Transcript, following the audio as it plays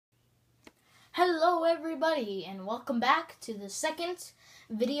Hello everybody, and welcome back to the second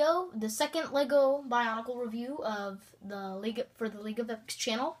video, the second Lego Bionicle review of the League of Epics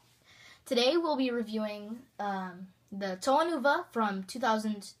channel. Today we'll be reviewing the Toa Nuva from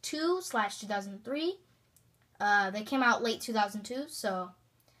 2002/2003. They came out late 2002, so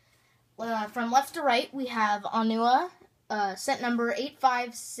from left to right we have Onua, set number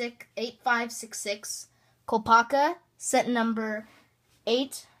 8566, Kopaka, set number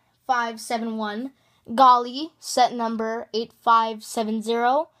 8571, Gali, set number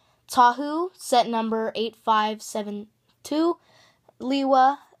 8570, Tahu, set number 8572,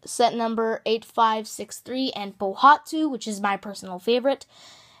 Lewa, set number 8563, and Pohato, which is my personal favorite,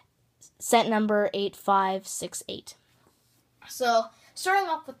 set number 8568. So, starting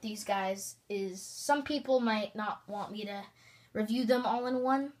off with these guys is, some people might not want me to review them all in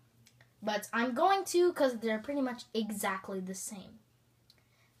one, but I'm going to because they're pretty much exactly the same.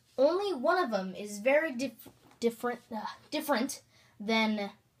 Only one of them is very different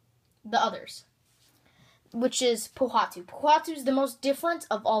than the others, which is Pohato. Pohato is the most different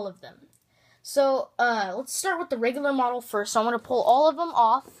of all of them. So, let's start with the regular model first. So I'm going to pull all of them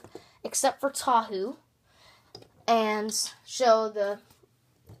off, except for Tahu, and show the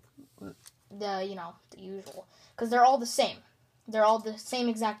usual, because they're all the same. They're all the same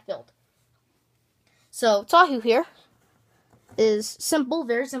exact build. So, Tahu here is simple,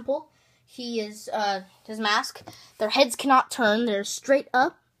 very simple. He is, his mask, their heads cannot turn, they're straight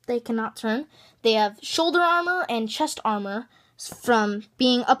up, they cannot turn. They have shoulder armor and chest armor from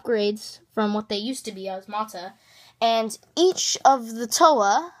being upgrades from what they used to be as Mata. And each of the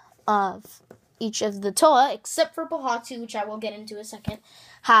Toa, except for Pohato, which I will get into in a second,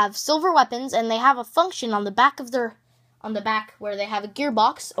 have silver weapons, and they have a function on the back of where they have a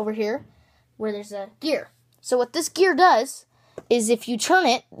gearbox over here, where there's a gear. So what this gear does is if you turn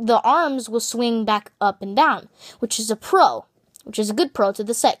it, the arms will swing back up and down, which is a good pro to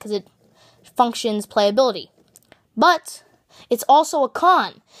the set, because it functions playability. But it's also a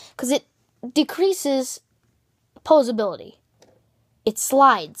con, because it decreases posability. It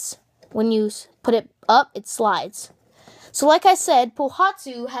slides. When you put it up, it slides. So like I said,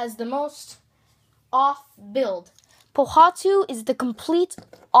 Pohato has the most off build. Pohato is the complete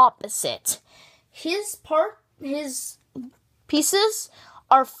opposite. His pieces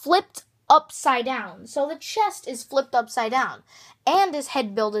are flipped upside down. So the chest is flipped upside down. And his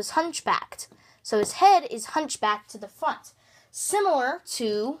head build is hunchbacked. So his head is hunchbacked to the front. Similar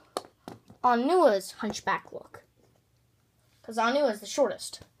to Onua's hunchback look. Because Onua is the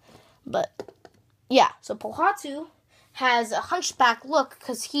shortest. But, yeah. So Pohato has a hunchback look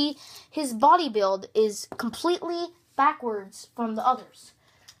because his body build is completely backwards from the others.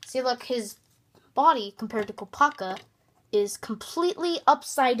 See, look, his body, compared to Kopaka, is completely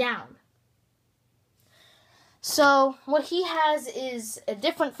upside down. So what he has is a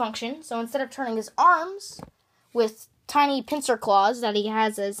different function. So instead of turning his arms with tiny pincer claws that he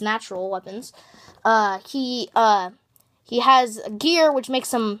has as natural weapons, he has a gear which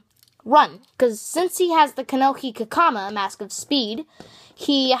makes him run. Because since he has the Kanohi Kakama, Mask of Speed,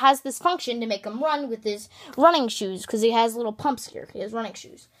 he has this function to make him run with his running shoes, because he has little pumps here. He has running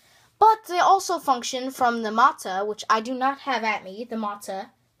shoes. But they also function from the Mata, which I do not have at me, the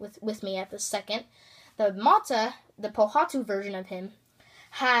Mata with me at the second. The Mata, the Pohato version of him,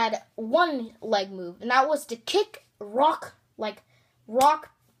 had one leg move, and that was to kick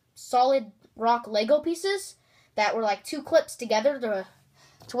solid rock Lego pieces that were like two clips together.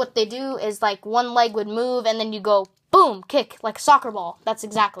 To what they do is like one leg would move, and then you go, boom, kick, like a soccer ball. That's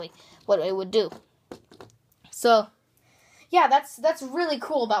exactly what it would do. So, yeah, that's really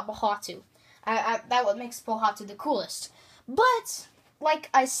cool about Pohato. That what makes Pohato the coolest. But, like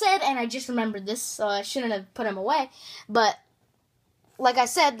I said, and I just remembered this, so I shouldn't have put him away, but, like I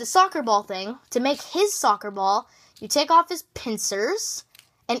said, the soccer ball thing, to make his soccer ball, you take off his pincers,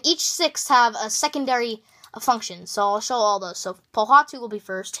 and each 6 have a secondary function, so I'll show all those. So Pohato will be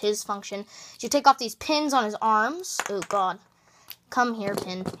first, his function. You take off these pins on his arms. Oh, God. Come here,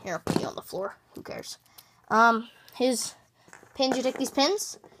 pin. Here, I'll put you on the floor. Who cares? His pins, you take these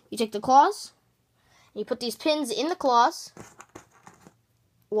pins, you take the claws, and you put these pins in the claws,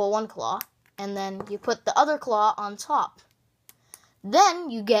 well, one claw, and then you put the other claw on top. Then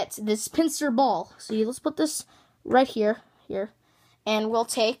you get this pincer ball. So let's put this right here, and we'll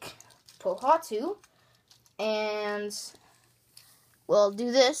take Pohato, and we'll do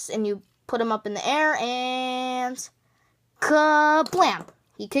this, and you put him up in the air, and kablam!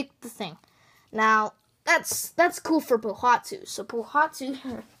 He kicked the thing. Now, that's cool for Pohato. So Pohato,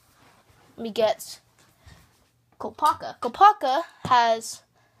 let me get Kopaka. Kopaka has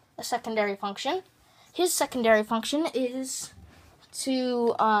a secondary function. His secondary function is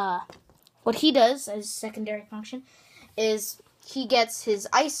to, what he does as secondary function is he gets his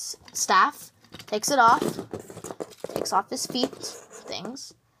ice staff, takes off his feet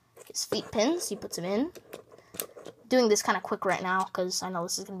things, his feet pins, he puts them in. Doing this kind of quick right now because I know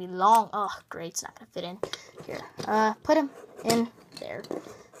this is going to be long. Oh, great, it's not going to fit in. Here, put him in there.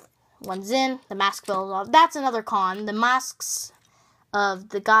 One's in, the mask falls off. That's another con. The masks of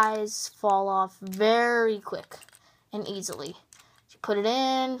the guys fall off very quick and easily. You put it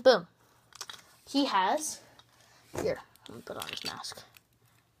in, boom. He has, here, let me put on his mask.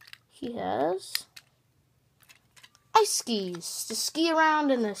 He has ice skis to ski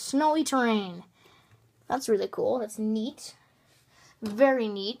around in the snowy terrain. That's really cool. That's neat. Very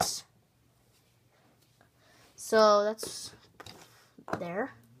neat. So that's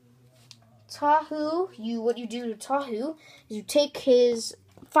there. Tahu, what you do to Tahu is you take his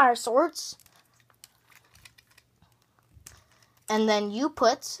fire swords and then you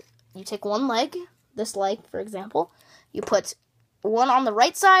take one leg, this leg for example, you put one on the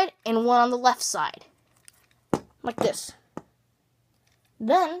right side and one on the left side. Like this.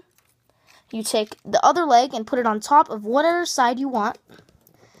 Then you take the other leg and put it on top of whatever side you want.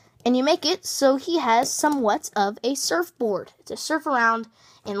 And you make it so he has somewhat of a surfboard to surf around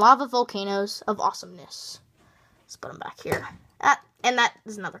in lava volcanoes of awesomeness. Let's put him back here. And that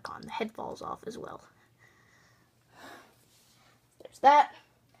is another con. The head falls off as well. There's that.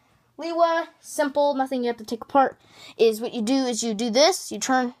 Lewa, simple, nothing you have to take apart. What you do is you do this. You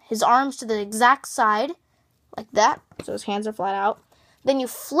turn his arms to the exact side. Like that. So his hands are flat out. Then you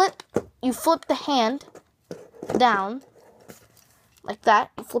flip the hand down, like that.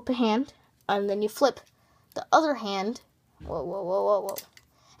 You flip a hand, and then you flip the other hand. Whoa.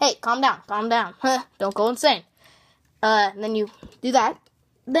 Hey, calm down. Don't go insane. And then you do that.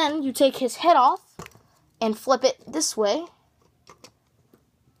 Then you take his head off and flip it this way.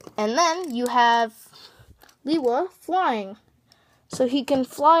 And then you have Lewa flying. So he can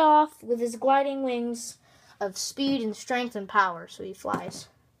fly off with his gliding wings of speed and strength and power, so he flies.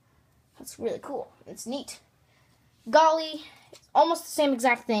 That's really cool. It's neat. Gali, almost the same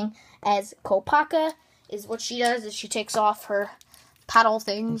exact thing as Kopaka, is what she does is she takes off her paddle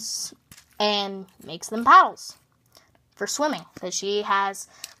things and makes them paddles for swimming, because she has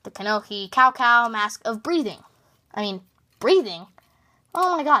the Kanohi Cow mask of breathing. Breathing?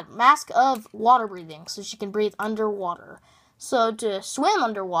 Oh my god, mask of water breathing, so she can breathe underwater. So to swim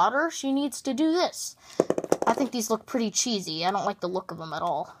underwater, she needs to do this. I think these look pretty cheesy. I don't like the look of them at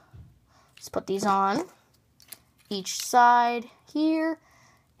all. Let's put these on each side here.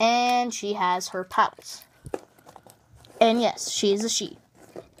 And she has her paddles. And yes, she is a she.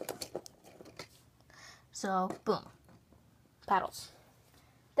 So, boom. Paddles.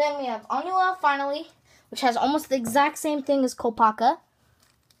 Then we have Onua, finally, which has almost the exact same thing as Kopaka.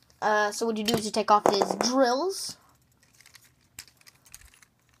 So what you do is you take off his drills.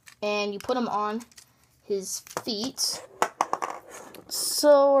 And you put them on his feet,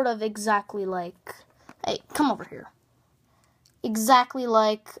 sort of exactly like, hey, come over here. Exactly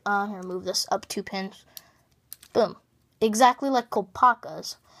like, here, move this up 2 pins. Boom. Exactly like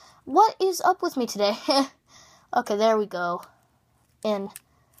Kopaka's. What is up with me today? Okay, there we go. In.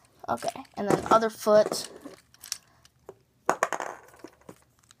 Okay, and then other foot.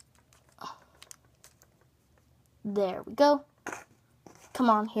 There we go. Come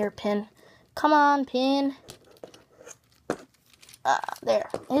on here, pin. Come on, pin. There.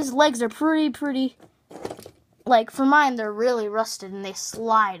 His legs are pretty. Like, for mine, they're really rusted and they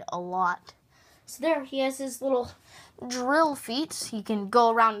slide a lot. So there, he has his little drill feet. He can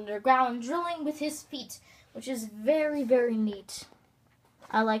go around underground drilling with his feet, which is very neat.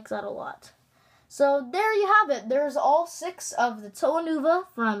 I like that a lot. So there you have it. There's all 6 of the Toa Nuva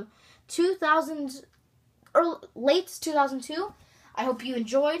from 2000, or late 2002. I hope you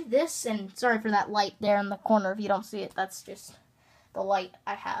enjoyed this, and sorry for that light there in the corner. If you don't see it, that's just the light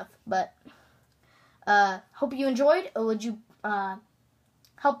I have. But hope you enjoyed. Would you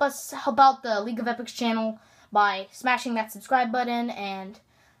help out the League of Epics channel by smashing that subscribe button? And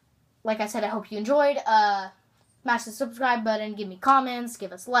like I said, I hope you enjoyed. Smash the subscribe button, give me comments,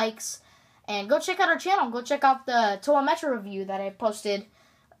 give us likes, and go check out our channel. Go check out the Toa Metro review that I posted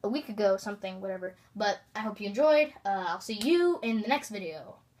a week ago, whatever. But I hope you enjoyed. I'll see you in the next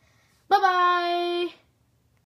video. Bye-bye!